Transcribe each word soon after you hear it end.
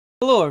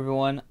Hello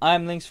everyone,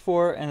 I'm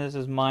Lynx4 and this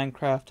is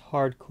Minecraft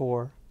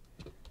Hardcore.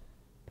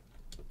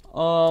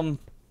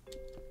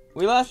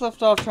 We last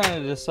left off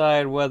trying to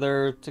decide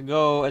whether to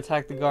go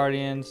attack the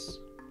Guardians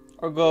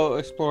or go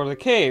explore the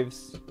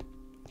caves.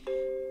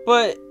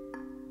 But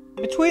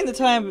between the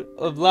time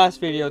of last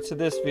video to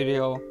this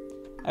video,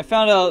 I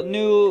found out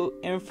new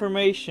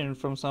information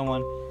from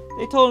someone.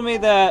 They told me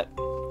that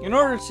in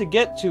order to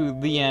get to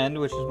the end,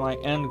 which is my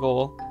end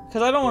goal,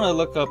 because I don't want to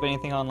look up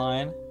anything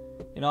online.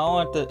 You know,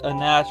 I want a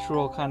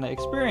natural kind of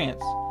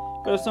experience.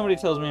 But if somebody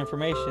tells me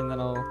information,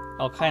 then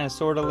I'll kind of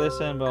sort of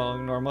listen, but I'll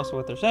ignore most of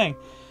what they're saying.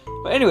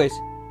 But anyways,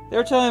 they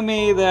were telling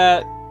me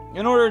that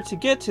in order to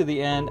get to the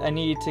end, I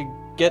need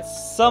to get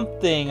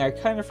something, I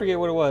kind of forget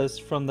what it was,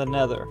 from the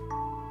nether.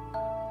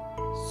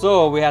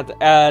 So we have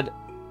to add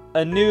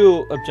a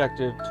new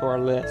objective to our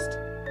list.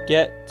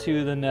 Get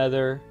to the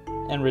nether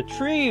and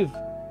retrieve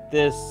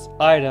this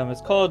item.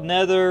 It's called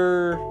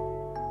nether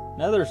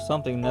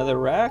something. Nether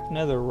rack?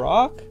 Nether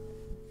rock?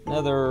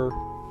 Nether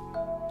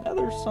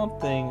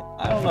something.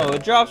 I don't know.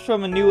 It drops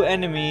from a new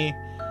enemy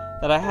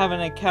that I haven't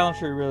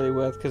encountered really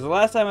with. Because the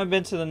last time I've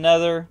been to the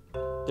nether,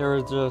 there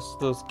were just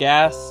those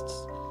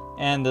ghasts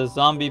and the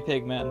zombie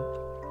pigmen.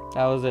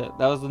 That was it.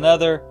 That was the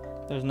nether.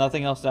 There's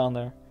nothing else down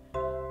there.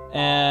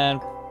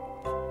 And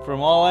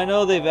from all I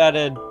know, they've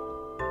added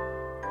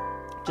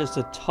just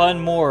a ton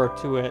more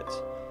to it.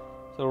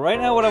 So right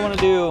now what I want to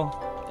do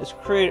is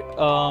create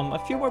a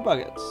few more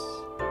buckets.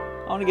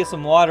 I want to get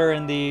some water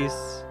in these.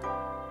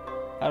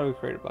 How do we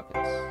create a bucket?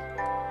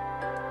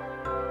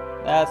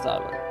 That's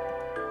not a bucket.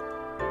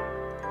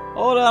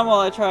 Hold on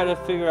while I try to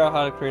figure out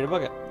how to create a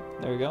bucket.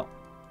 There we go.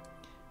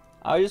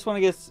 I just want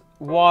to get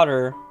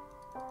water.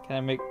 Can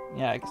I make...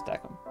 Yeah, I can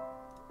stack them.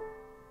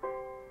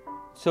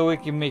 So we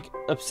can make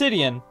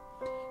obsidian.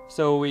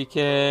 So we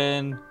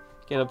can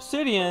get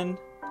obsidian.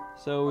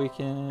 So we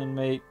can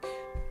make...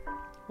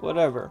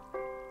 whatever.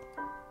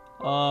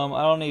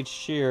 I don't need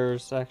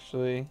shears,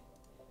 actually.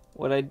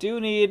 What I do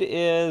need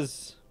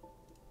is...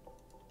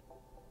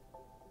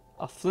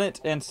 a flint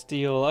and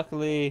steel.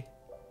 Luckily,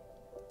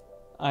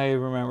 I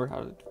remember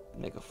how to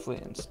make a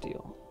flint and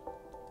steel.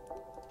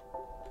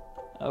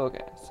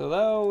 Okay, so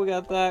now we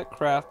got that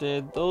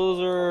crafted. Those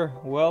are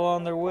well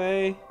on their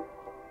way.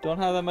 Don't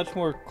have that much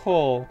more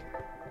coal.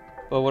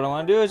 But what I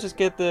want to do is just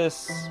get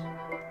this...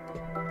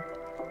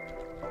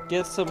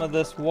 get some of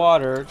this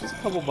water. Just a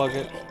couple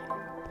buckets.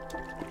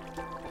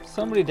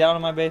 Somebody down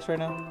in my base right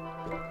now?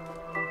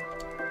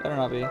 Better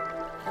not be. You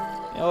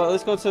know what,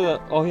 let's go to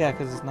the... oh yeah,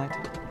 because it's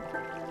nighttime.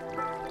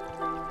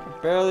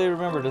 Barely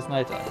remembered it's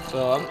nighttime,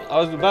 so I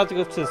was about to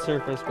go to the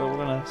surface, but we're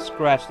gonna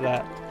scratch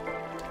that.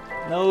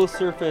 No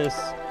surface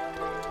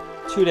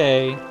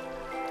today.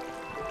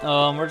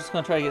 We're just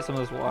gonna try to get some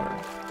of this water.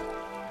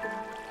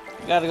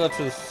 We gotta go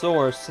to the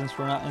source since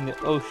we're not in the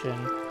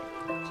ocean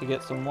to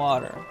get some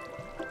water.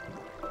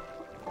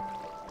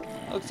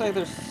 Looks like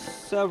there's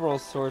several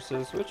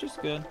sources, which is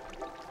good.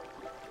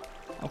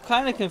 I'm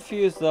kind of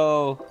confused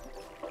though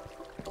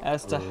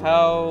as to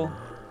how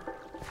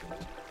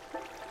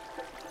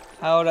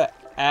to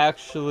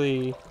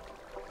actually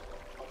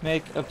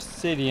make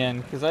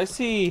obsidian, because I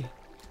see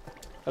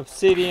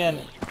obsidian.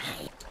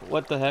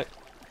 What the heck?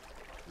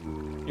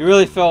 You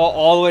really fell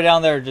all the way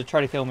down there to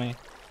try to kill me.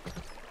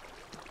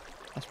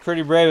 That's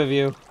pretty brave of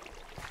you.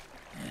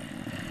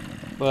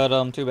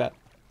 But too bad.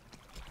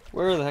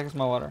 Where the heck is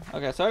my water?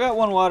 Okay, so I got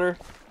one water.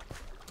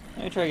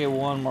 Let me try to get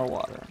one more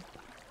water.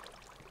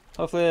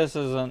 Hopefully this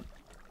doesn't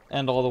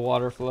end all the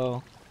water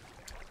flow.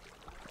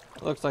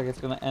 Looks like it's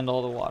gonna end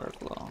all the water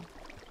flow.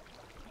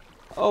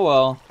 Oh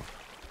well.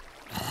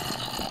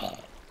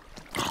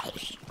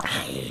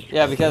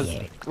 Yeah, because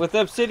with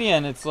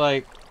obsidian, it's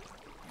like...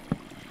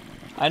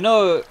 I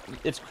know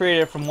it's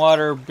created from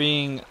water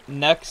being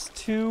next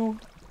to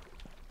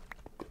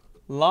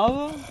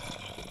lava,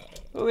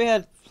 but we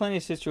had plenty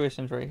of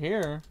situations right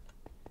here,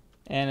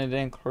 and it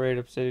didn't create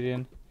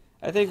obsidian.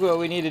 I think what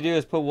we need to do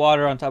is put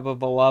water on top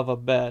of a lava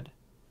bed.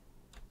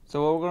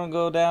 So what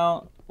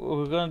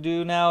we're gonna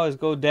do now is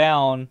go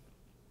down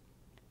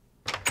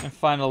and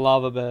find a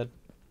lava bed.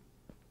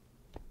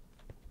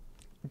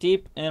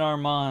 Deep in our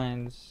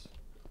minds.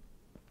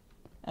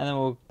 And then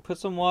we'll put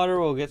some water,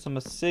 we'll get some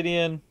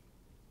obsidian,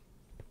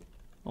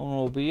 and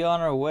we'll be on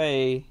our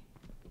way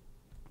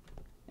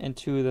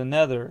into the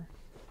nether.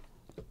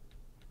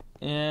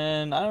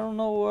 And I don't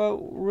know what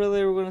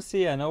really we're going to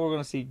see. I know we're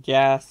going to see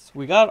gas.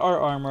 We got our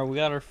armor, we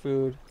got our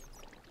food.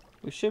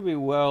 We should be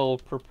well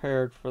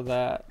prepared for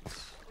that.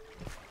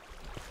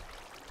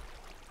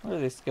 Where are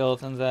these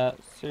skeletons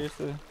at?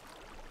 Seriously?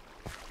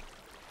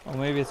 Oh,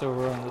 maybe it's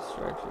over on this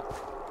direction.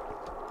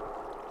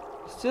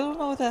 Still don't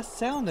know what that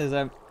sound is.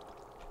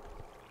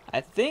 I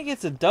think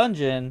it's a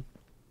dungeon,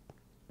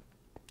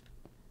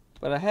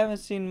 but I haven't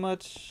seen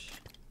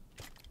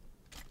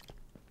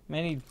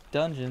many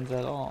dungeons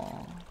at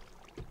all.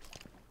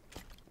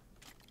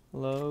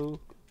 Hello?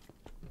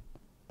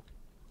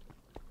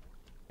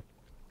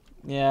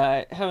 Yeah,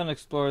 I haven't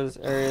explored this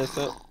area,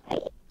 so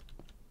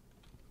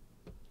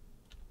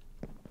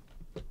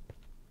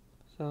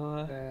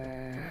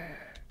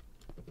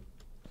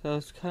So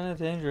it's kind of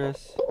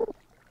dangerous.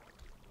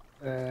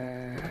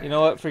 You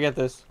know what? Forget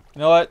this. You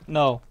know what?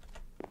 No.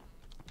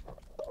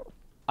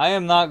 I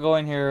am not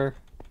going here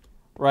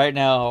right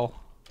now.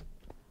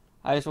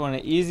 I just want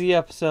an easy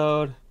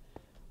episode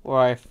where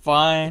I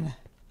find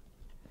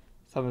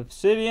some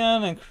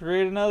obsidian and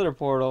create another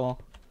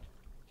portal.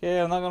 Okay,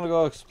 I'm not going to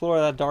go explore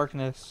that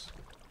darkness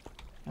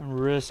and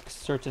risk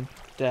certain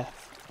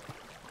death.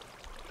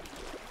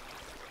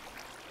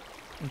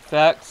 In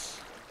fact,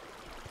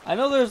 I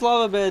know there's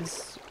lava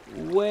beds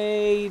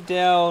way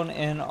down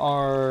in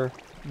our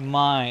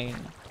mine.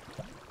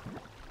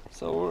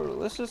 So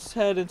let's just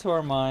head into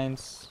our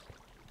mines.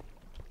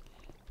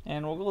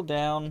 And we'll go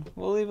down.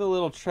 We'll leave a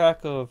little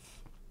track of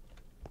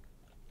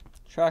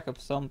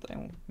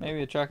something.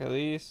 Maybe a track of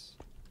these.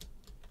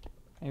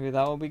 Maybe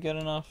that will be good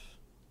enough.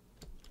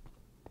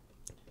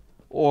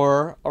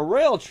 Or a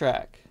rail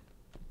track.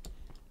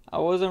 I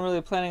wasn't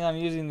really planning on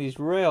using these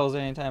rails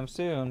anytime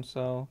soon,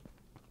 so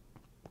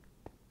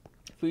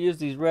if we use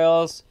these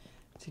rails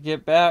to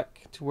get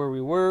back to where we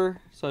were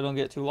so I don't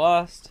get too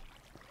lost,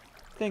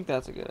 I think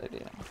that's a good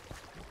idea.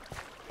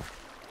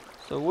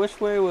 So which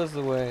way was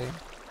the way?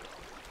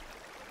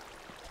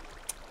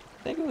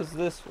 I think it was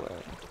this way.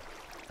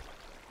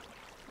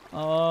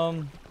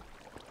 No.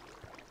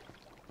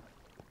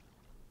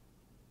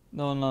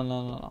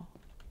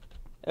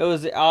 It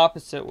was the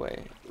opposite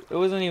way. It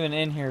wasn't even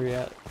in here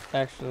yet,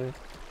 actually.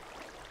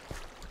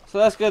 So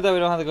that's good that we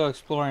don't have to go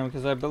exploring,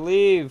 because I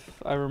believe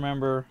I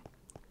remember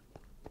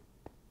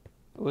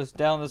it was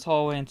down this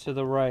hallway and to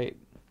the right,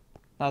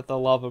 not the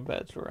lava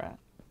beds we're at.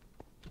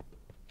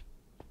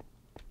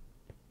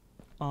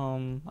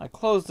 I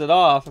closed it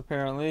off,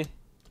 apparently.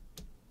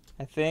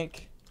 I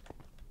think.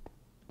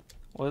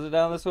 Was it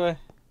down this way?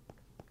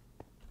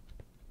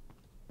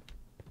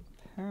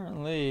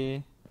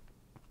 Apparently.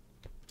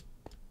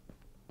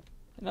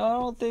 No, I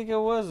don't think it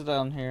was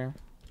down here.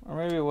 Or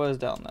maybe it was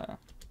down there.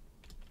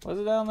 Was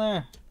it down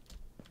there?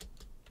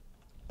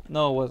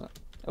 No, it wasn't.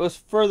 It was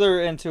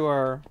further into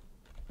our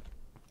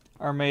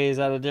maze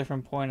at a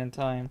different point in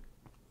time.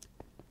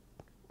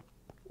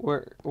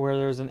 Where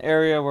there's an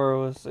area where it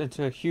was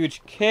into a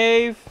huge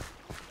cave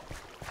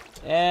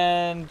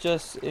and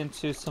just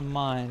into some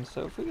mines.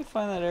 So if we can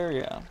find that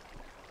area,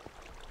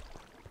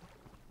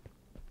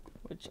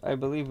 which I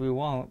believe we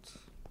won't,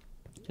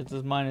 because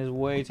this mine is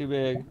way too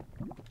big.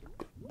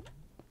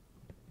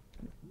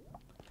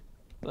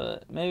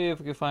 But maybe if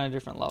we could find a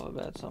different lava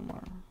bed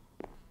somewhere.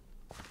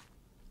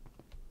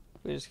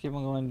 We just keep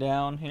on going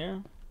down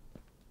here.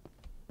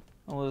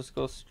 And we'll just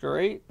go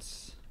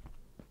straight.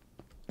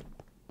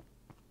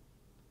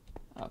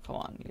 Oh, come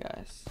on, you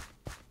guys.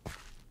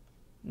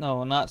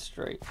 No, not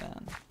straight,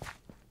 then.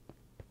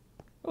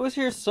 It was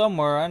here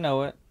somewhere, I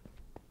know it.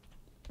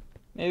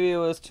 Maybe it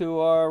was to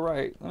our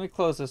right. Let me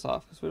close this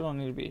off, because we don't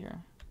need to be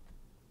here.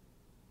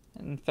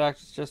 In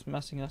fact, it's just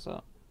messing us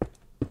up.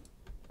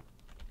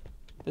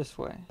 This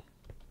way.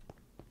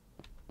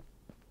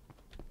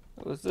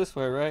 It was this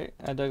way, right?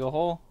 I dug a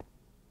hole.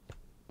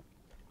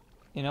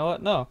 You know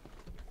what? No.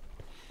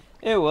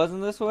 It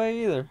wasn't this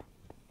way either.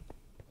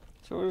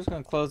 So we're just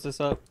going to close this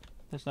up.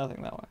 There's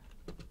nothing that way.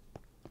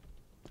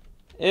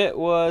 It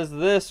was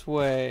this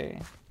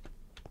way.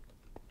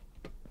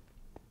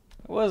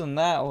 It wasn't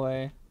that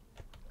way.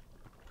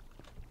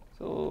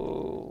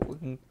 So we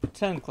can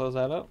pretend to close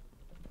that up.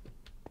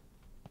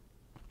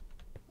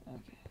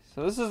 Okay.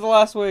 So this is the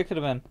last way it could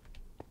have been.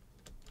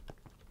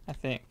 I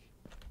think.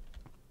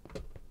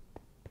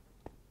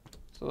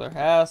 So there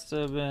has to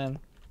have been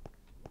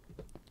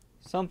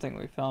something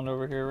we found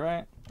over here,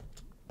 right?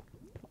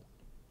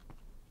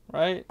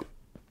 Right?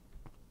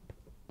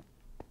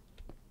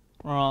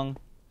 Wrong.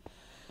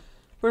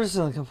 We're just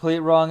in the complete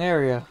wrong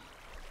area.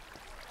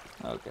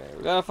 Okay,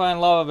 we gotta find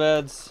lava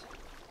beds.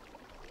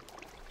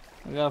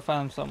 We gotta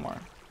find them somewhere.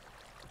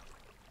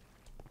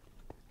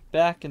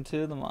 Back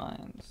into the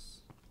mines.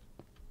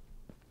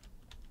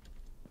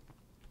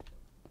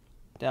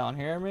 Down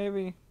here,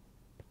 maybe?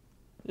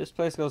 This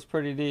place goes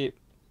pretty deep.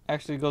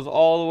 Actually goes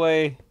all the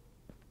way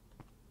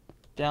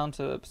down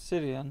to the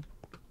obsidian.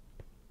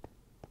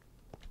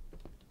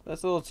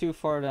 That's a little too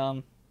far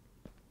down.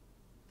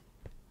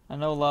 I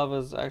know lava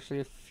is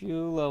actually a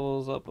few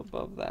levels up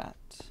above that.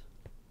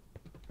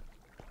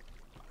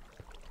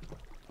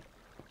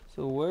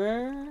 So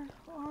where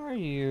are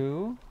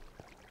you?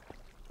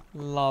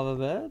 Lava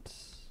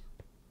beds?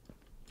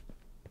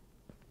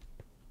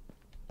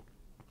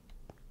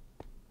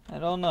 I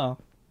don't know.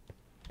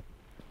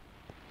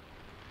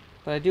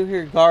 But I do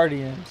hear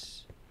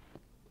guardians.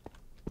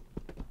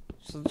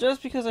 So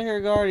just because I hear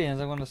guardians,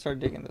 I'm going to start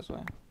digging this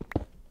way.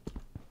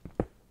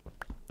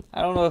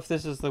 I don't know if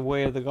this is the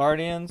way of the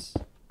guardians.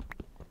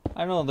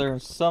 I know they're in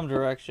some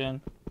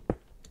direction.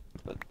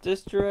 But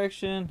this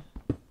direction,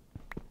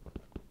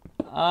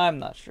 I'm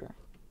not sure.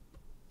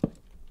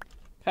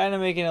 Kind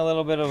of making a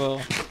little bit of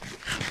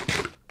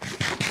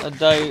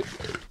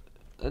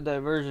a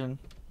diversion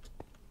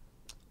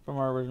from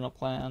our original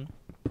plan.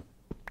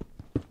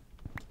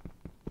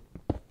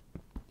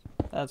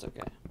 That's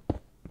okay.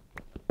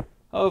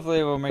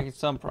 Hopefully we're making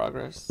some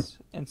progress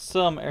in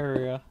some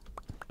area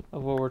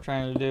of what we're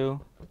trying to do.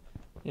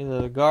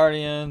 Either the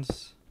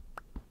Guardians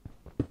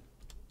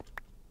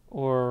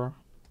or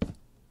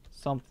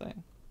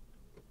something.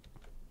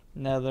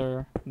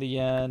 Nether, the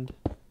end.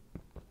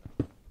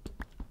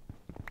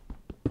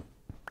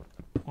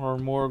 Or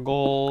more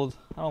gold.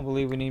 I don't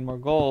believe we need more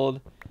gold.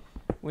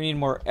 We need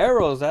more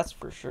arrows, that's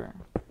for sure.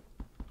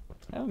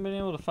 I haven't been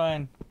able to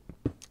find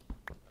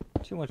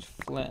too much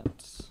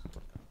flints.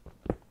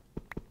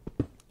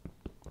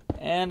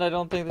 And I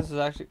don't think this is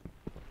actually...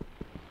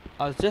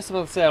 I was just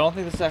about to say, I don't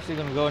think this is actually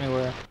going to go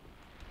anywhere.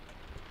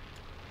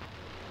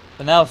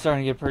 But now it's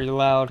starting to get pretty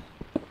loud.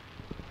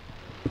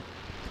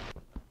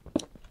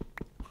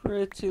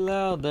 Pretty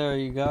loud there,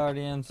 you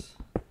Guardians.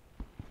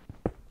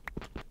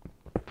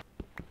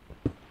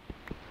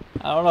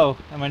 I don't know.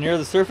 Am I near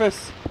the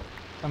surface?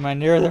 Am I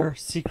near their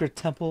secret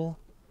temple?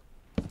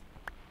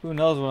 Who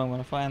knows what I'm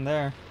going to find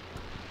there?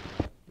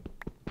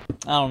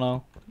 I don't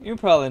know. You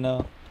probably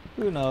know.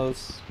 Who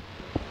knows?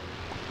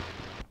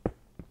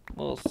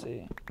 We'll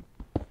see.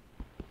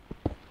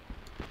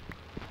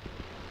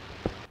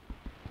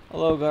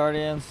 Hello,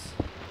 Guardians.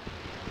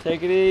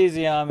 Take it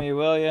easy on me,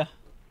 will ya?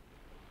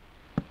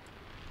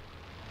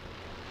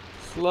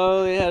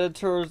 Slowly headed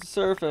towards the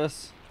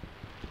surface.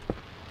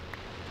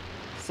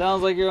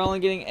 Sounds like you're only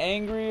getting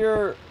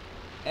angrier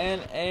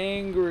and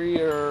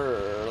angrier.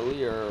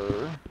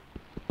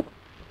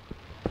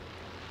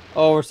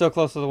 Oh, we're so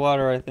close to the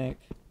water, I think.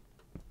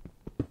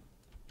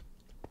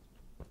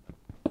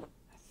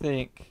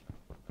 I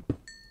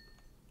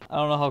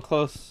don't know how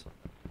close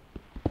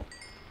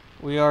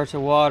we are to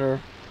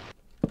water,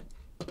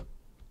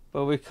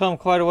 but we've come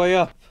quite a way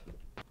up.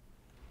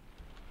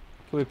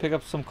 Can we pick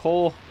up some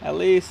coal, at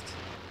least?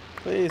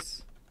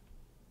 Please.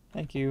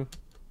 Thank you.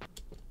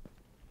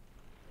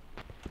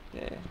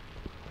 Okay.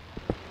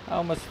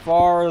 How much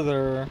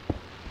farther?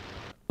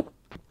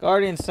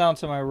 Guardians sound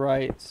to my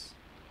right.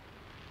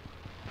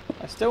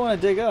 I still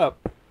want to dig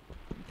up,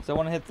 because I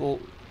want to hit the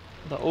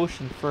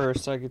ocean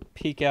first, so I could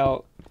peek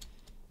out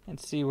and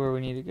see where we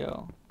need to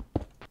go.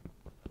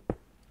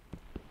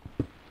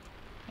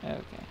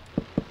 Okay.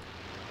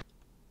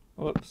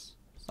 Whoops.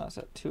 It's not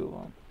set two of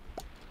them.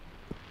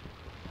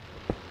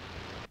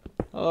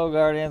 Hello,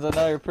 Guardians. I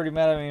know you're pretty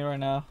mad at me right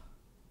now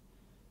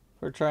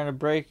for trying to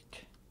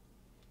break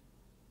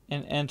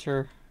and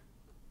enter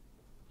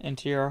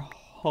into your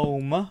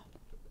home.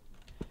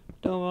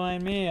 Don't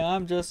mind me.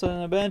 I'm just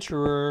an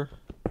adventurer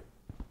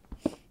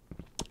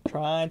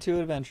trying to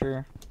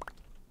adventure.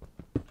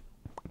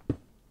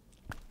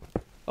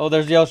 Oh,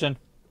 there's the ocean.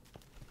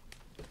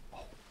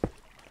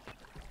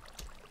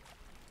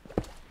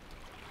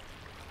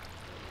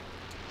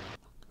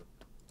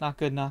 Not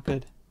good, not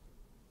good.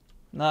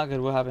 Not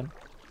good, what happened?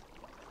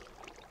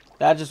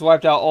 That just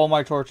wiped out all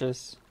my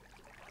torches.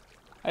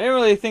 I didn't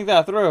really think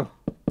that through.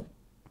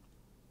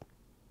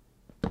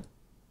 But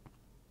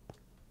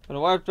it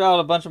wiped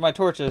out a bunch of my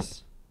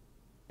torches.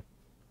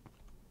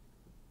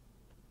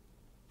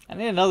 I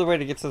need another way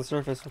to get to the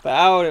surface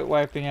without it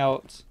wiping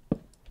out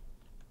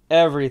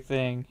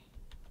everything.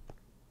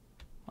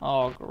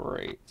 Oh,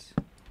 great.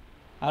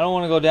 I don't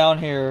want to go down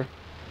here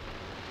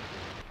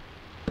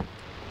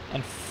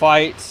and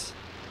fight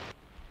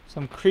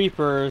some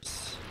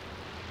creepers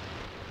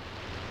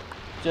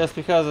just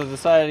because I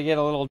decided to get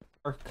a little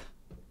dark.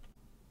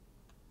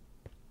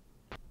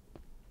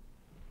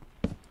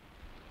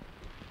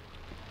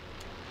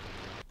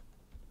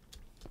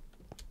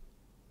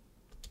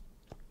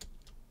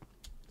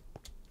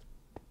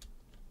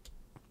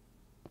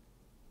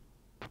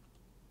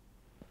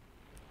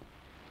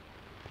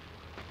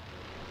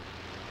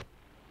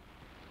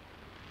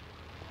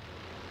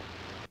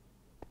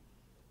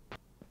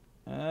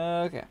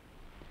 Okay.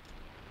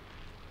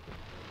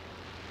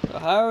 So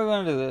how are we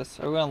going to do this?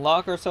 Are we going to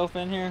lock ourselves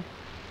in here?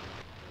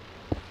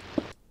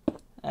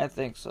 I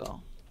think so.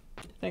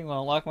 I think I'm going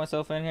to lock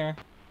myself in here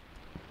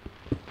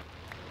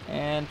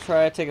and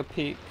try to take a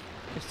peek.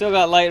 We still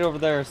got light over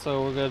there,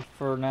 so we're good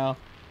for now.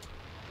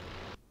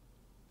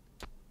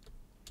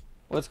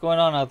 What's going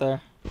on out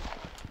there?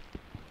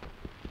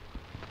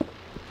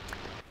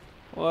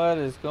 What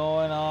is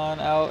going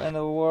on out in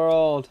the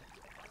world?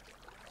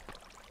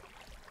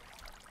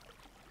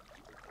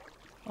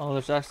 Oh,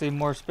 there's actually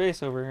more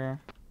space over here.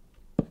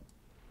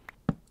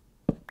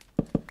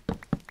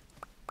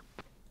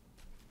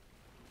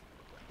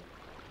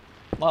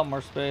 A lot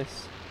more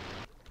space.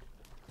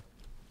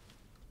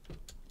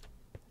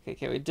 Okay,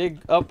 can we dig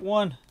up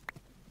one?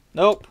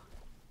 Nope.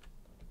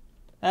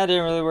 That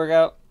didn't really work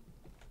out.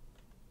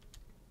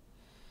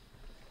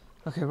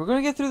 Okay, we're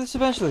gonna get through this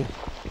eventually.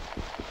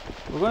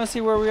 We're gonna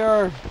see where we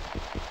are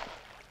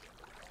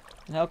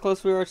and how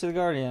close we are to the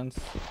Guardians.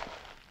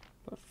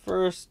 But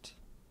first,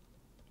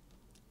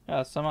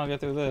 yeah, somehow get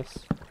through this.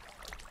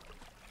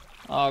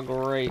 Oh,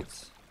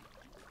 great.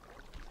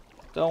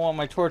 Don't want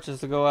my torches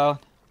to go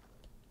out.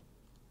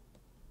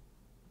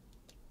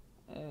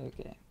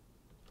 Okay.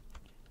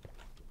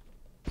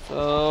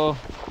 So,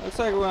 looks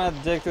like we're gonna have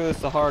to dig through this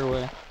the hard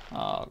way.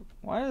 Oh,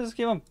 why does this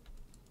keep on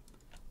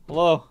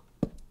Hello?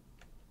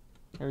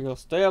 Here we go.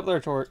 Stay up there,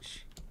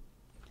 torch.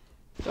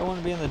 Don't want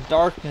to be in the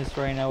darkness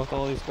right now with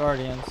all these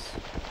guardians.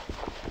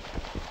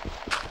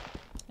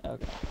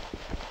 Okay.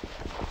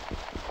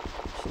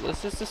 So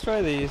let's just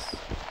destroy these.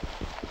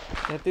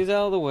 Get these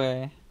out of the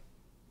way.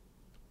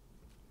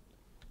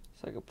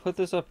 So I can put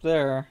this up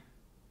there.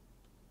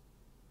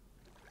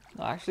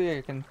 No, actually,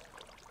 I can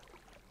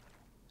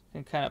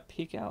kind of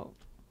peek out.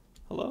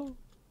 Hello?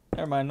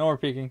 Never mind, no more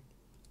peeking.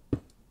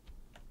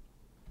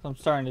 I'm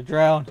starting to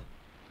drown.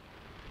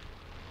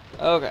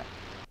 Okay.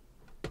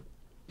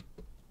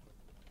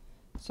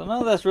 So none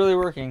of that's really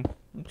working.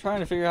 I'm trying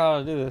to figure out how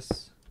to do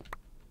this.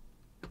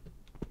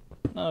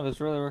 None of it's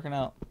really working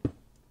out.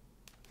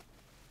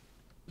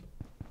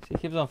 See,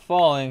 it keeps on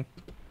falling.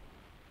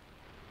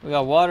 We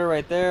got water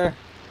right there.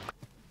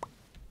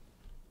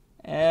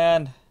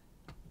 And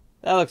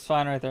that looks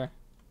fine right there.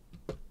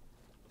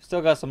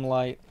 Still got some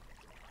light.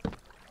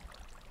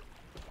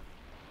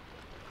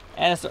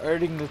 And it's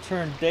starting to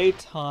turn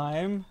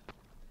daytime.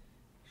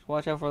 Just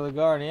watch out for the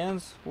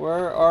guardians.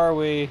 Where are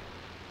we?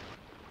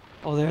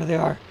 Oh, there they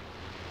are.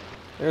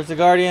 There's the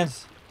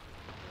guardians.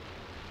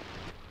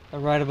 They're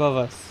right above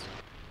us.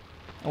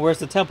 And where's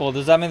the temple?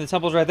 Does that mean the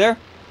temple's right there?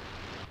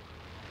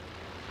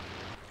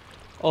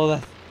 Oh,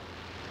 I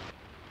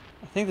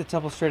think the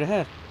temple's straight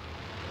ahead.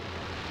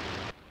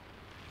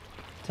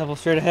 Temple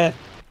straight ahead.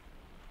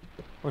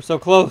 We're so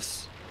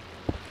close.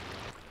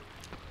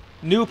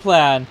 New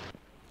plan.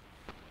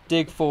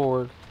 Dig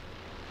forward.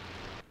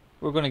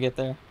 We're gonna get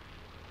there.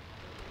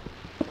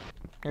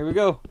 Here we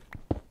go.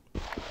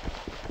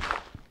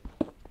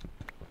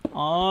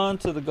 On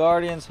to the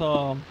Guardian's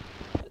home.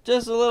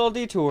 Just a little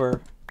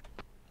detour.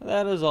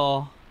 That is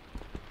all.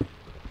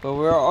 But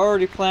we're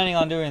already planning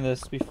on doing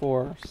this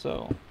before,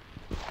 so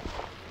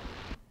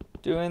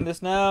doing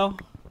this now,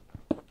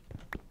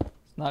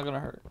 it's not gonna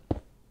hurt.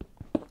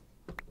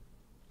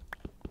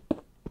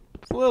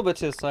 It's a little bit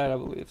to the side, I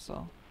believe,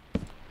 so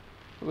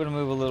we're gonna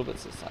move a little bit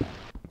to the side.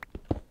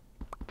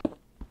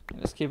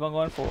 And just keep on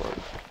going forward.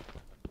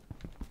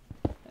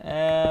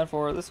 And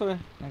forward this way?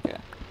 Okay.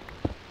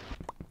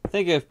 I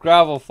think if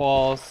gravel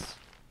falls,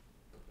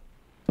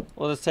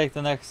 we'll just take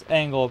the next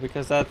angle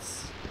because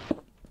that's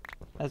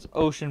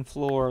ocean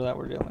floor that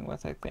we're dealing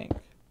with, I think.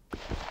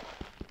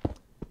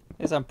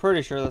 Yes, I'm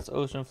pretty sure that's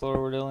ocean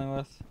floor we're dealing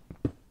with.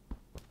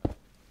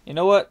 You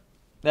know what?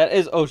 That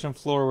is ocean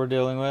floor we're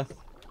dealing with.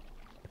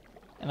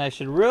 And I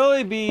should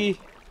really be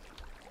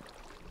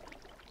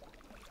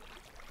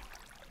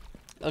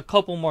a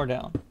couple more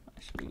down.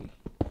 I should be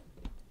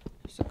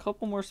just a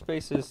couple more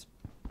spaces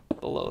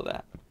below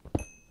that.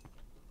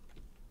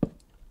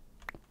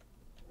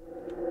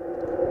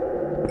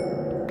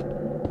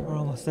 We're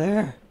almost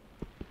there.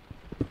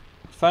 I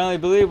finally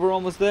believe we're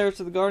almost there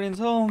to the Guardian's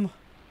home.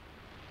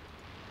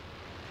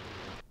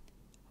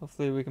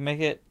 Hopefully we can make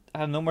it. I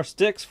have no more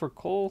sticks for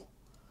coal.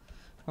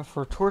 Or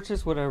for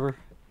torches, whatever.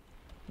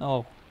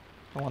 No.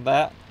 I want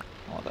that.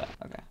 I want that.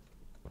 Okay.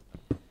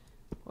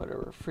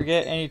 Whatever.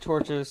 Forget any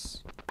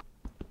torches.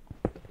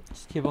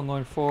 Just keep on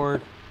going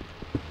forward.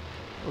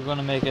 We're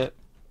gonna make it.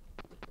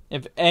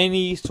 If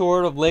any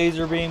sort of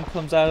laser beam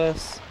comes at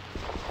us,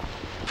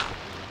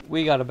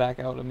 we gotta back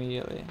out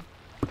immediately.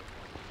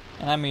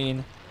 And I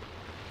mean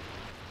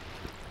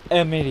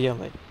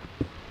immediately.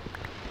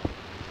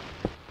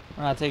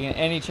 We're not taking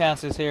any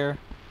chances here.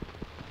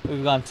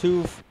 We've gone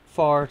too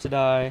far to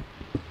die.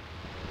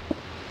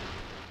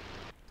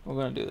 We're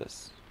gonna do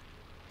this.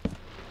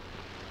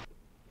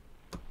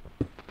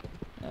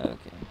 Okay.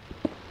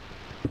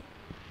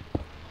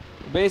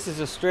 The base is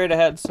just straight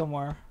ahead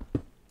somewhere.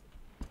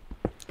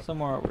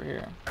 Somewhere over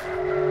here.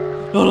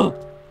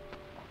 No!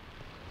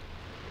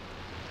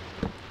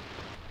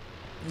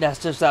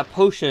 That's just that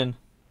potion.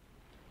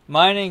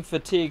 Mining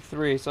fatigue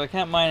 3, so I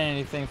can't mine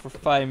anything for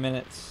 5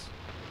 minutes.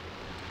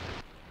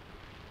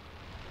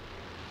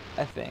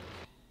 I think.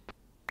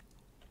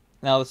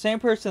 Now, the same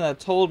person that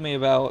told me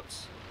about,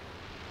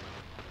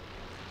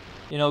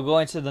 you know,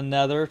 going to the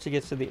nether to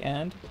get to the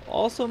end,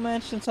 also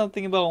mentioned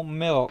something about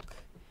milk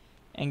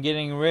and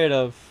getting rid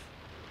of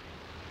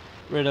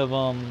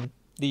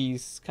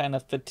these kind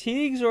of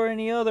fatigues or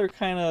any other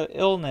kind of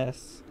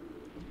illness.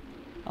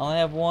 I only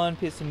have one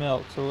piece of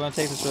milk, so we're gonna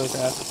take this really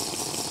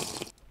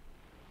fast.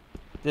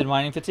 Did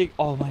mining fatigue?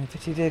 Oh, mining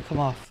fatigue did come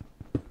off.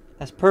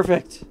 That's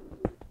perfect.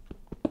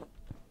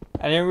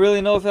 I didn't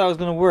really know if that was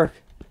gonna work,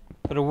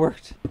 but it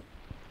worked.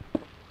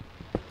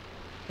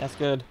 That's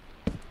good.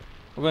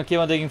 We're gonna keep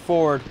on digging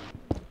forward.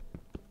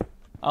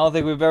 I don't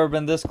think we've ever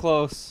been this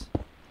close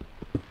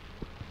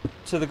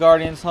to the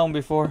Guardian's home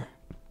before.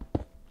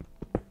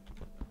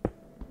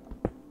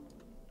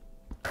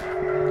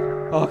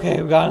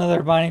 Okay, we got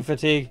another mining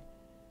fatigue.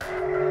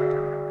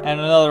 And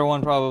another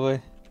one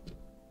probably.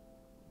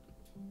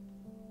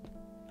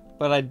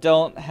 But I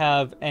don't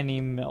have any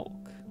milk.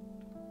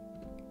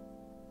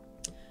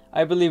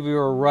 I believe we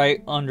were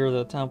right under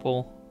the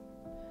temple.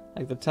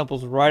 Like the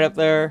temple's right up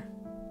there.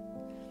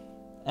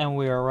 And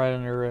we are right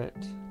under it.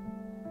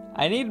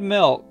 I need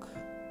milk.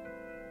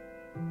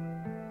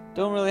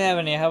 Don't really have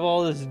any. I have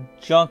all this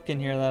junk in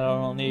here that I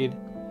don't need.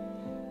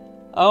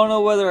 I don't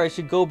know whether I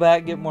should go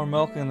back, get more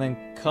milk, and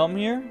then come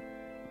here,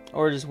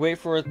 or just wait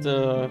for it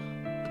to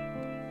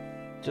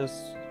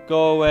just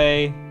go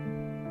away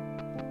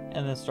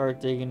and then start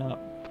digging up.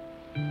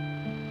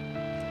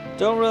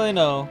 Don't really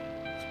know.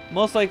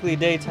 Most likely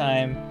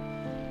daytime,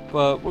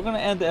 but we're gonna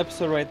end the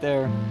episode right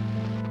there.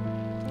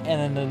 And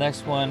then the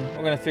next one,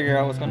 we're gonna figure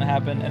out what's gonna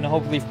happen, and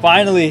hopefully,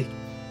 finally,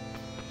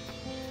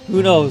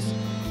 who knows,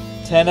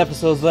 10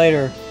 episodes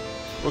later,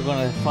 we're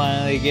gonna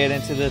finally get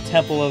into the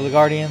Temple of the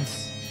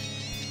Guardians.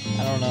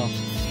 I don't know.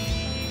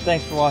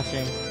 Thanks for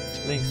watching.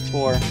 Links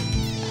 4. Where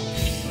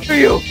are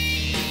you?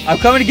 I'm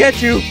coming to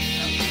get you!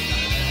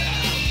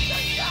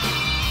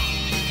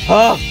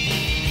 Huh?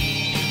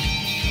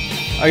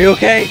 Are you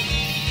okay?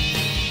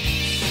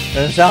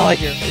 Doesn't sound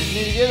like it. I just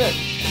need to get it.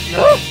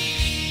 No!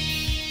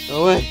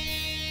 Go away.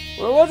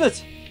 Where was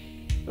it?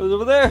 It was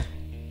over there.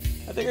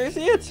 I think I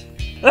see it.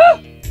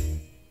 Ah!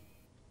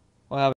 What happened?